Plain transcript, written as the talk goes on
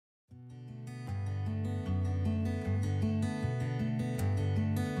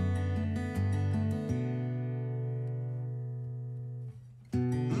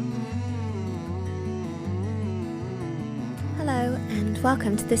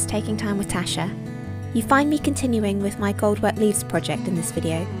welcome to this Taking Time with Tasha. You find me continuing with my Goldwork leaves project in this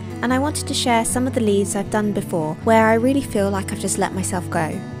video, and I wanted to share some of the leaves I've done before where I really feel like I've just let myself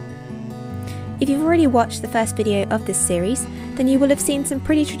go. If you've already watched the first video of this series, then you will have seen some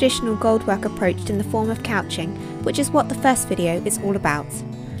pretty traditional Goldwork approached in the form of couching, which is what the first video is all about.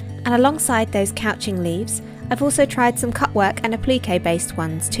 And alongside those couching leaves, I've also tried some cutwork and applique based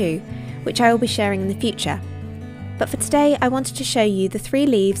ones too, which I will be sharing in the future. But for today I wanted to show you the 3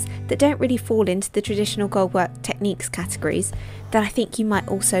 leaves that don't really fall into the traditional Goldwork techniques categories that I think you might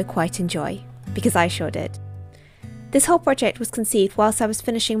also quite enjoy, because I sure did. This whole project was conceived whilst I was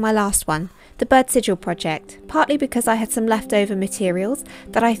finishing my last one, the bird sigil project, partly because I had some leftover materials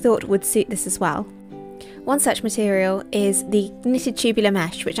that I thought would suit this as well. One such material is the knitted tubular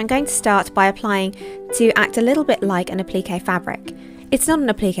mesh, which I'm going to start by applying to act a little bit like an applique fabric. It's not an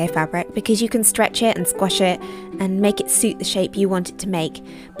applique fabric because you can stretch it and squash it and make it suit the shape you want it to make,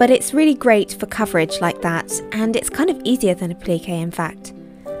 but it's really great for coverage like that, and it's kind of easier than applique in fact.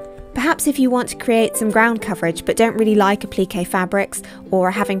 Perhaps if you want to create some ground coverage but don't really like applique fabrics or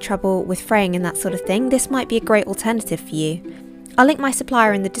are having trouble with fraying and that sort of thing, this might be a great alternative for you. I'll link my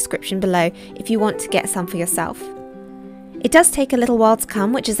supplier in the description below if you want to get some for yourself. It does take a little while to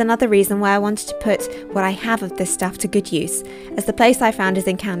come, which is another reason why I wanted to put what I have of this stuff to good use, as the place I found is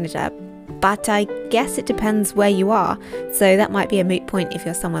in Canada, but I guess it depends where you are, so that might be a moot point if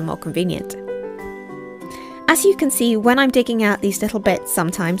you're somewhere more convenient. As you can see, when I'm digging out these little bits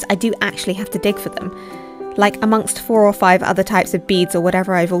sometimes, I do actually have to dig for them, like amongst 4 or 5 other types of beads or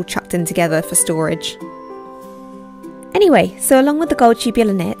whatever I've all chucked in together for storage. Anyway, so along with the gold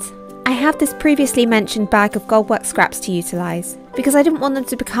tubular knit, I have this previously mentioned bag of Goldwork scraps to utilise, because I didn't want them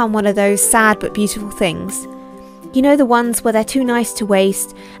to become one of those sad but beautiful things. You know, the ones where they're too nice to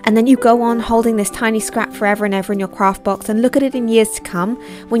waste, and then you go on holding this tiny scrap forever and ever in your craft box and look at it in years to come,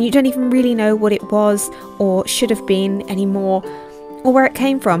 when you don't even really know what it was or should have been anymore, or where it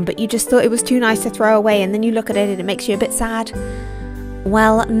came from, but you just thought it was too nice to throw away, and then you look at it and it makes you a bit sad.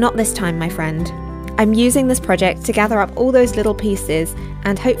 Well, not this time, my friend. I'm using this project to gather up all those little pieces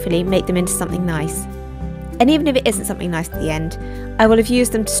and hopefully make them into something nice. And even if it isn't something nice at the end, I will have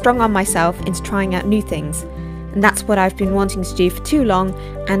used them to strong arm myself into trying out new things. And that's what I've been wanting to do for too long,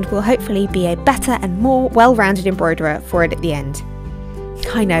 and will hopefully be a better and more well-rounded embroiderer for it at the end.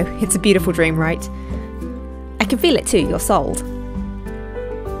 I know, it's a beautiful dream, right? I can feel it too, you're sold.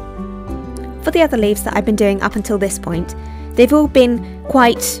 For the other leaves that I've been doing up until this point, they've all been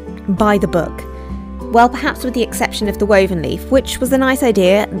quite by the book. Well, perhaps with the exception of the woven leaf, which was a nice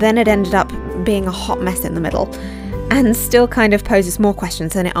idea, then it ended up being a hot mess in the middle, and still kind of poses more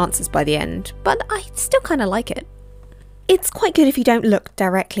questions than it answers by the end, but I still kind of like it. It's quite good if you don't look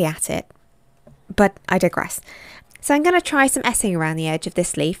directly at it, but I digress. So I'm going to try some essing around the edge of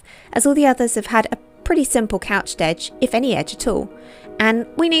this leaf, as all the others have had a pretty simple couched edge, if any edge at all, and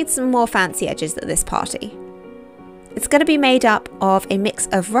we need some more fancy edges at this party. It's going to be made up of a mix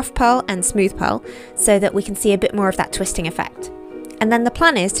of rough pearl and smooth pearl so that we can see a bit more of that twisting effect. And then the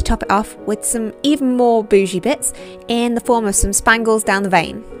plan is to top it off with some even more bougie bits in the form of some spangles down the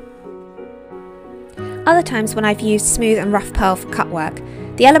vein. Other times when I've used smooth and rough pearl for cut work,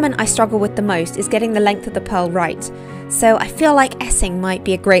 the element I struggle with the most is getting the length of the pearl right, so I feel like Essing might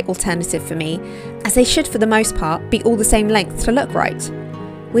be a great alternative for me, as they should for the most part be all the same length to look right,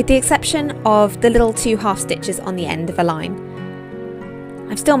 with the exception of the little 2 half stitches on the end of a line.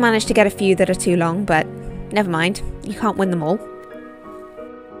 I've still managed to get a few that are too long, but never mind, you can't win them all.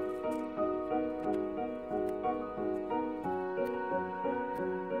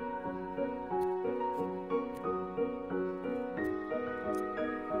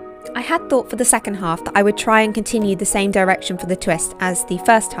 I had thought for the second half that I would try and continue the same direction for the twist as the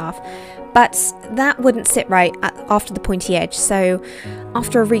first half, but that wouldn't sit right after the pointy edge, so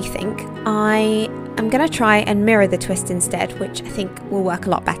after a rethink, I am going to try and mirror the twist instead, which I think will work a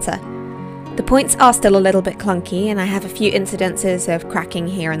lot better. The points are still a little bit clunky, and I have a few incidences of cracking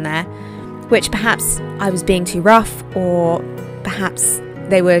here and there, which perhaps I was being too rough, or perhaps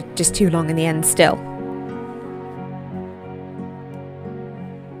they were just too long in the end still.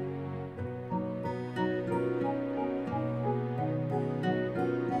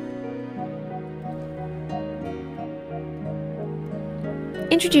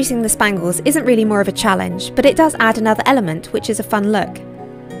 Introducing the spangles isn't really more of a challenge, but it does add another element, which is a fun look.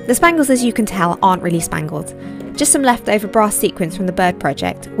 The spangles, as you can tell, aren't really spangled, just some leftover brass sequins from the bird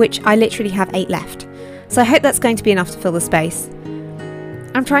project, which I literally have 8 left, so I hope that's going to be enough to fill the space.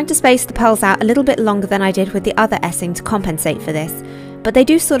 I'm trying to space the pearls out a little bit longer than I did with the other Essing to compensate for this, but they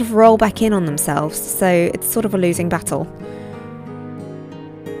do sort of roll back in on themselves, so it's sort of a losing battle.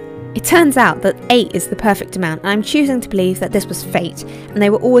 It turns out that 8 is the perfect amount, and I'm choosing to believe that this was fate and they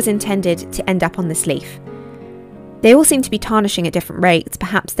were always intended to end up on this leaf. They all seem to be tarnishing at different rates,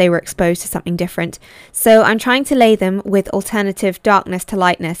 perhaps they were exposed to something different, so I'm trying to lay them with alternative darkness to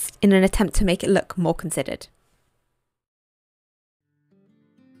lightness in an attempt to make it look more considered.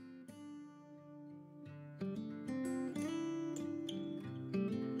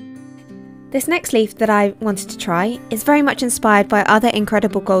 This next leaf that I wanted to try is very much inspired by other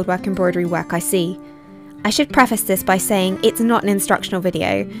incredible Goldwork embroidery work I see. I should preface this by saying it's not an instructional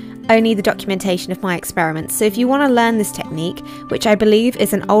video, only the documentation of my experiments, so if you want to learn this technique, which I believe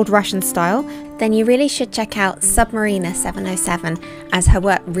is an old Russian style, then you really should check out Submarina 707, as her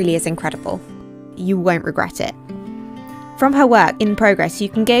work really is incredible. You won't regret it. From her work in progress you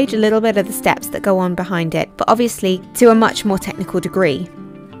can gauge a little bit of the steps that go on behind it, but obviously to a much more technical degree.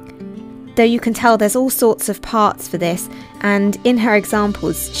 Though you can tell there's all sorts of parts for this, and in her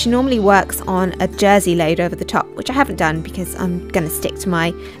examples she normally works on a jersey laid over the top, which I haven't done because I'm going to stick to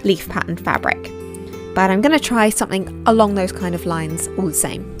my leaf pattern fabric. But I'm going to try something along those kind of lines all the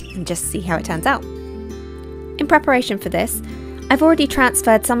same, and just see how it turns out. In preparation for this, I've already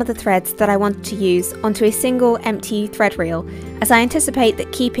transferred some of the threads that I wanted to use onto a single empty thread reel, as I anticipate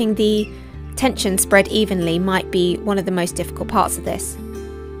that keeping the tension spread evenly might be one of the most difficult parts of this.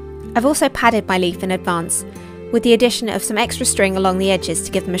 I've also padded my leaf in advance, with the addition of some extra string along the edges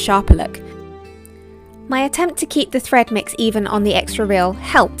to give them a sharper look. My attempt to keep the thread mix even on the extra reel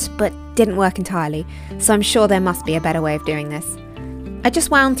helped, but didn't work entirely, so I'm sure there must be a better way of doing this. I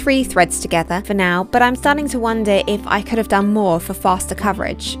just wound 3 threads together for now, but I'm starting to wonder if I could have done more for faster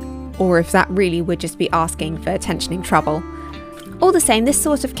coverage, or if that really would just be asking for tensioning trouble. All the same, this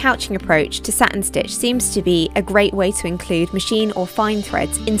sort of couching approach to satin stitch seems to be a great way to include machine or fine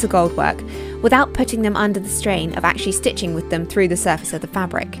threads into Goldwork without putting them under the strain of actually stitching with them through the surface of the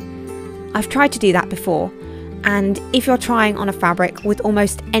fabric. I've tried to do that before, and if you're trying on a fabric with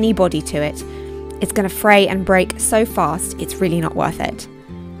almost any body to it, it's going to fray and break so fast it's really not worth it.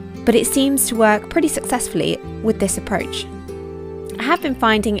 But it seems to work pretty successfully with this approach. I have been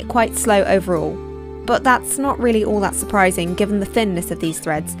finding it quite slow overall, but that's not really all that surprising given the thinness of these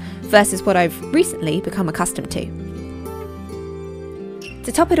threads versus what I've recently become accustomed to.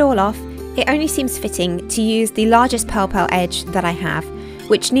 To top it all off, it only seems fitting to use the largest pearl edge that I have,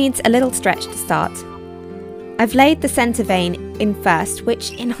 which needs a little stretch to start. I've laid the centre vein in first,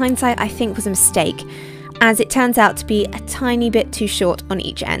 which in hindsight I think was a mistake, as it turns out to be a tiny bit too short on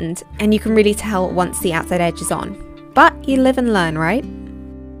each end, and you can really tell once the outside edge is on. But you live and learn, right?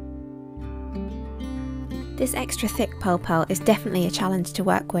 This extra thick pearl is definitely a challenge to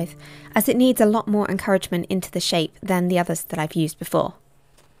work with, as it needs a lot more encouragement into the shape than the others that I've used before.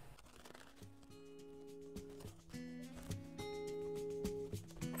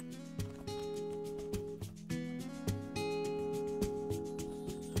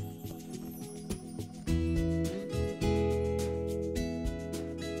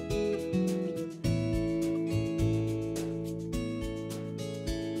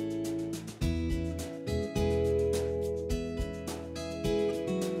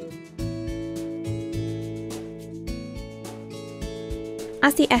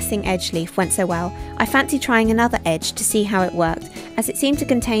 As the Essing edge leaf went so well, I fancied trying another edge to see how it worked, as it seemed to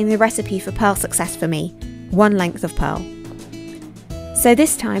contain the recipe for pearl success for me, 1 length of pearl. So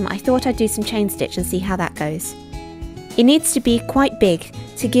this time I thought I'd do some chain stitch and see how that goes. It needs to be quite big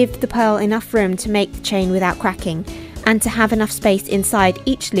to give the pearl enough room to make the chain without cracking, and to have enough space inside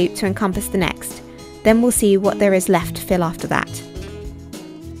each loop to encompass the next. Then we'll see what there is left to fill after that.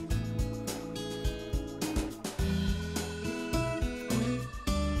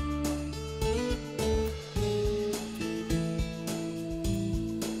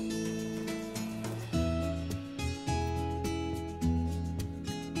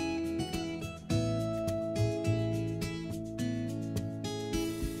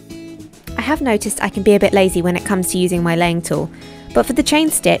 I have noticed I can be a bit lazy when it comes to using my laying tool, but for the chain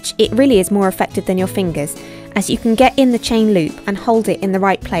stitch it really is more effective than your fingers, as you can get in the chain loop and hold it in the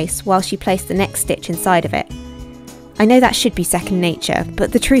right place whilst you place the next stitch inside of it. I know that should be second nature,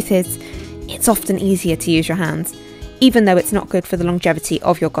 but the truth is, it's often easier to use your hands, even though it's not good for the longevity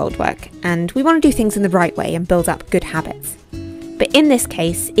of your Goldwork, and we want to do things in the right way and build up good habits. But in this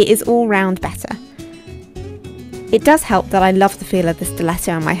case, it is all round better. It does help that I love the feel of the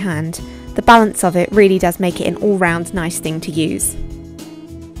stiletto in my hand. The balance of it really does make it an all-round nice thing to use.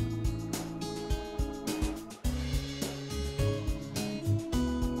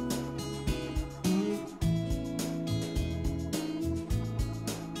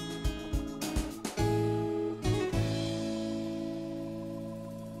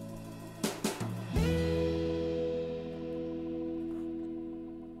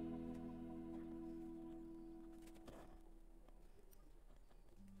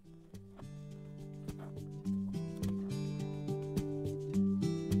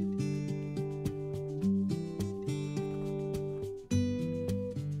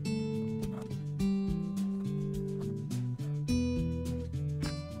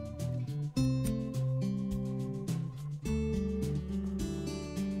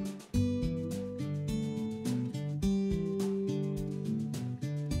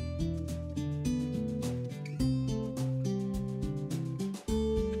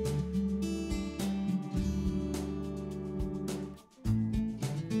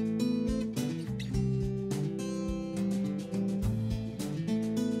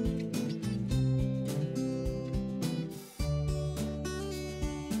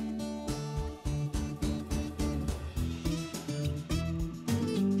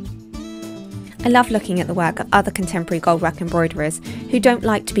 I love looking at the work of other contemporary Goldwork embroiderers who don't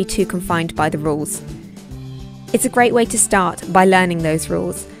like to be too confined by the rules. It's a great way to start by learning those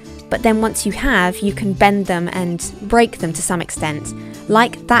rules, but then once you have, you can bend them and break them to some extent,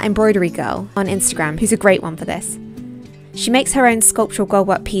 like that embroidery girl on Instagram, who's a great one for this. She makes her own sculptural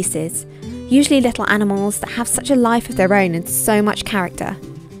Goldwork pieces, usually little animals that have such a life of their own and so much character.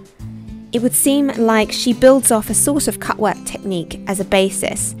 It would seem like she builds off a sort of cutwork technique as a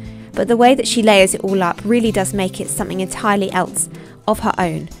basis, but the way that she layers it all up really does make it something entirely else of her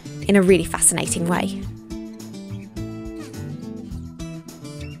own in a really fascinating way.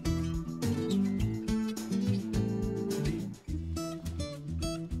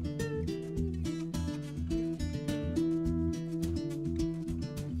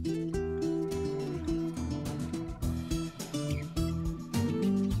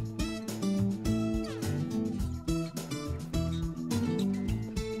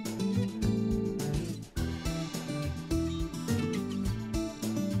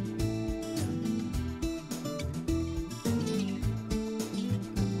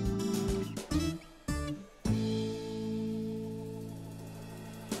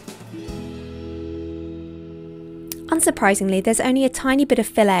 Unsurprisingly, there's only a tiny bit of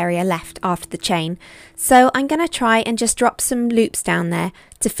fill area left after the chain, so I'm going to try and just drop some loops down there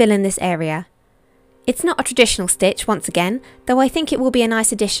to fill in this area. It's not a traditional stitch once again, though I think it will be a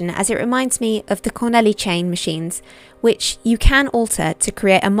nice addition as it reminds me of the Cornelli chain machines, which you can alter to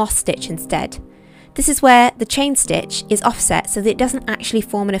create a moss stitch instead. This is where the chain stitch is offset so that it doesn't actually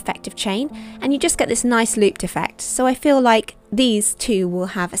form an effective chain, and you just get this nice looped effect, so I feel like these two will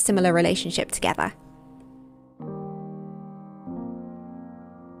have a similar relationship together.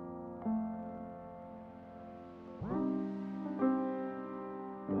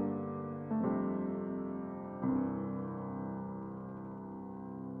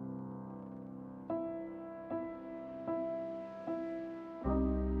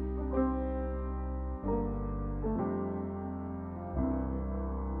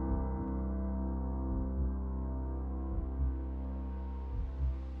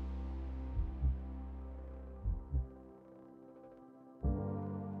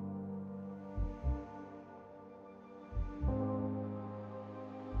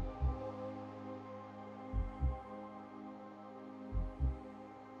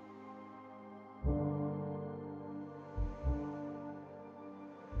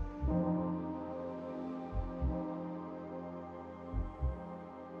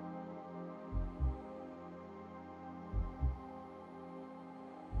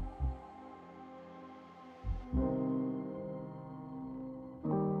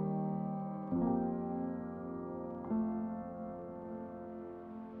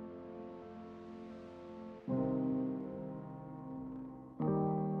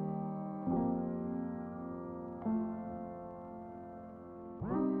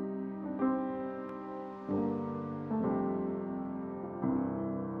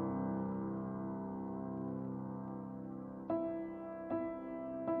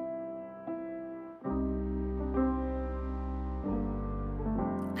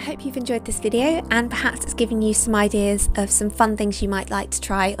 I hope you've enjoyed this video and perhaps it's given you some ideas of some fun things you might like to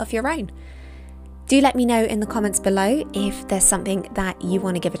try of your own. Do let me know in the comments below if there's something that you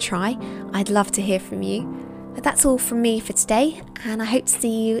want to give a try. I'd love to hear from you. But that's all from me for today, and I hope to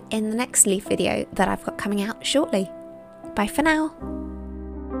see you in the next leaf video that I've got coming out shortly. Bye for now.